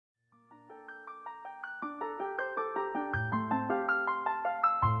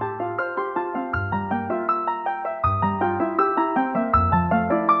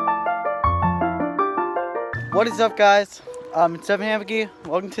What is up, guys? It's Evan Hampicky.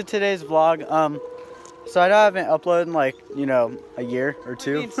 Welcome to today's vlog. So I know I haven't uploaded in like, a year or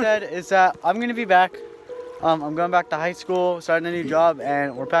two. What being said is that I'm gonna be back. I'm going back to high school, starting a new job,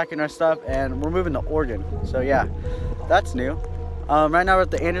 and we're packing our stuff and we're moving to Oregon. So yeah, that's new. Right now we're at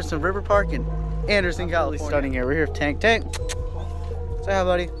the Anderson River Park in Anderson, California. Starting here. We're here with Tank. Tank, say hi,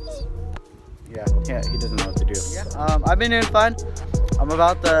 buddy. Yeah, he doesn't know what to do. Yeah. I've been doing fine. I'm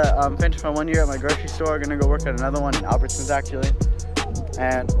about to finish my 1 year at my grocery store. Gonna go work at another one in Albertsons actually.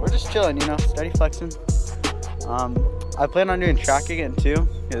 And we're just chilling, steady flexing. I plan on doing track again too,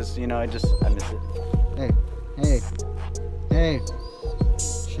 because I miss it. Hey,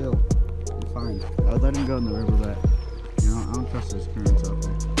 chill. I'm fine. I would let him go in the river, but I don't trust his currents out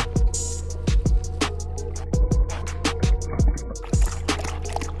there.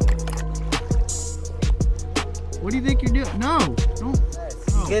 What do you think you're doing? No, don't.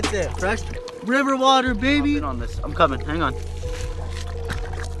 No. Get it. Fresh river water, baby. I'm on this. I'm coming. Hang on.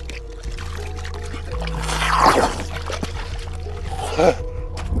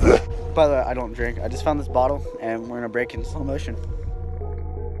 By the way, I don't drink. I just found this bottle, and we're gonna break in slow motion.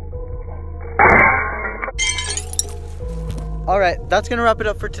 All right, that's gonna wrap it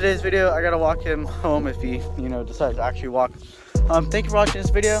up for today's video. I gotta walk him home if he, decides to actually walk. Thank you for watching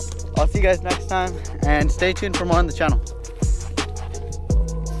this video. I'll see you guys next time, and stay tuned for more on the channel.